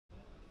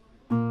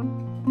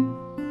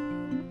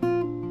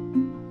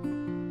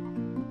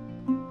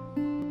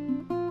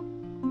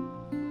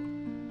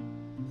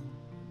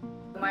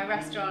My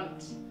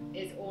restaurant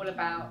is all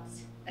about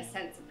a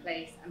sense of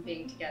place and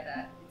being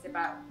together. It's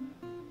about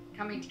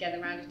coming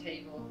together around a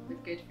table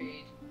with good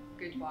food,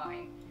 good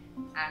wine,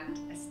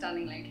 and a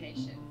stunning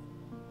location.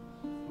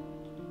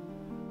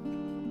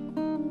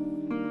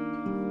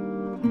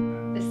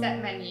 The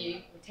set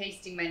menu, the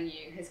tasting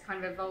menu, has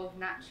kind of evolved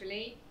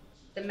naturally.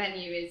 The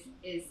menu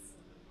is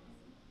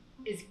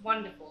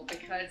wonderful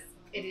because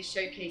it is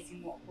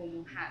showcasing what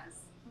Cornwall has,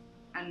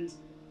 and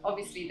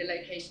obviously the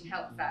location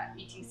helps that.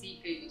 Eating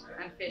seafood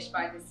and fish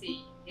by the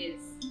sea it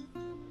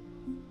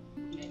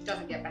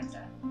doesn't get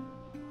better.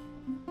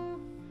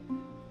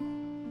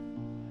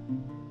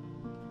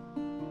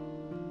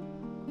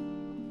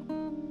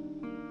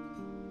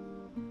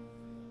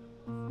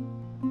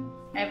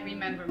 Every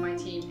member of my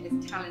team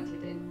is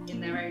talented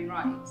in their own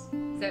right.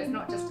 So it's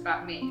not just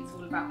about me, it's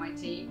all about my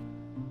team.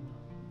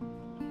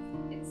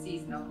 It's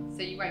seasonal,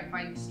 so you won't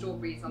find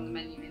strawberries on the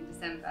menu in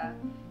December,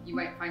 you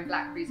won't find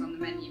blackberries on the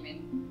menu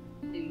in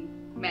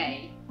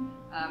May.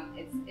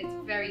 It's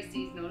very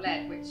seasonal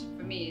led, which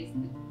for me is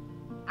the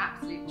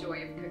absolute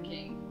joy of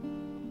cooking,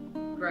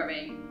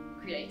 growing,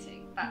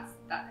 creating.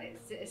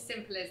 It's as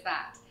simple as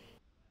that.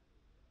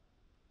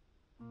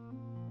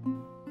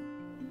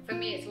 For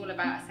me, it's all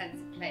about a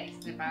sense of place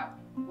and about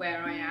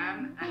where I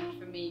am, and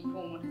for me,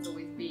 Cornwall has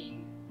always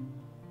been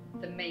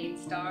the main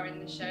star in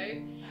the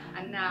show,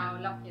 and now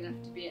lucky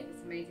enough to be at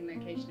this amazing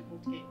location of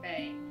Watergate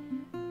Bay.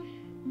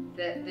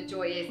 The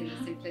joy is in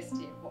the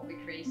simplicity of what we're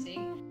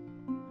creating.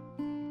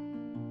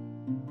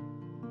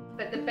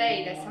 But the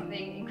Bay, there's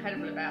something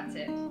incredible about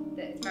it,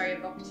 that it's very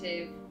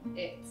evocative.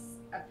 It's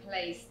a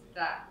place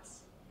that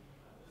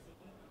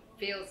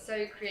feels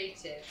so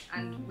creative,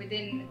 and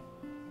within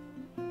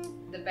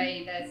the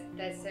Bay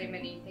there's so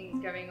many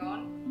things going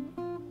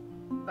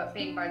on, but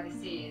being by the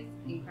sea is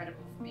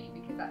incredible for me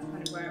because that's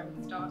kind of where it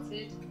all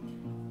started.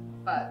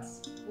 But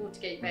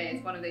Watergate Bay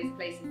is one of those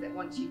places that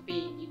once you've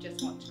been, you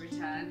just want to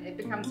return. It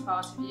becomes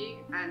part of you,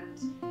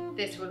 and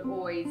this will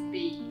always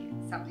be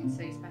something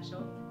so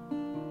special.